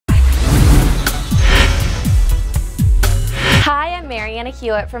Brianna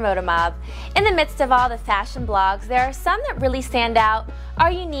Hewitt from ModaMob. In the midst of all the fashion blogs, there are some that really stand out,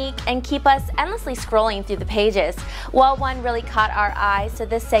 are unique, and keep us endlessly scrolling through the pages. Well, one really caught our eye, so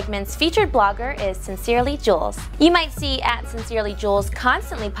this segment's featured blogger is Sincerely Jules. You might see @SincerelyJules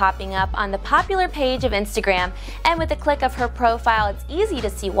constantly popping up on the popular page of Instagram, and with a click of her profile, it's easy to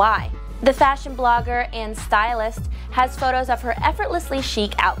see why. The fashion blogger and stylist has photos of her effortlessly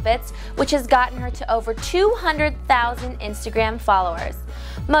chic outfits, which has gotten her to over 200,000 Instagram followers.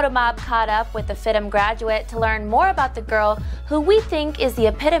 ModaMob caught up with the FITM graduate to learn more about the girl who we think is the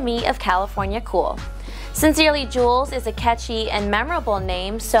epitome of California cool. Sincerely Jules is a catchy and memorable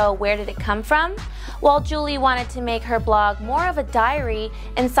name, so where did it come from? Well, Julie wanted to make her blog more of a diary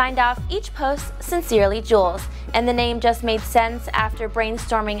and signed off each post Sincerely Jules, and the name just made sense after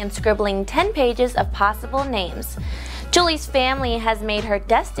brainstorming and scribbling 10 pages of possible names. Julie's family has made her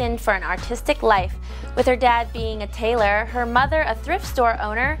destined for an artistic life, with her dad being a tailor, her mother a thrift store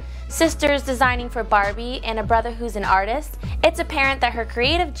owner, sisters designing for Barbie, and a brother who's an artist. It's apparent that her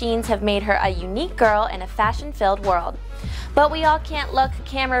creative genes have made her a unique girl in a fashion-filled world. But we all can't look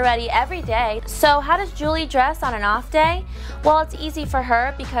camera ready every day, so how does Julie dress on an off day? Well, it's easy for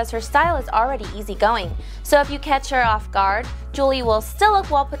her because her style is already easygoing. So if you catch her off guard, Julie will still look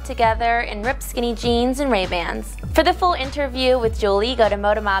well put together in ripped skinny jeans and Ray-Bans. For the full interview with Julie, go to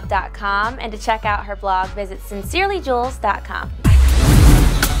ModaMob.com, and to check out her blog, visit SincerelyJules.com.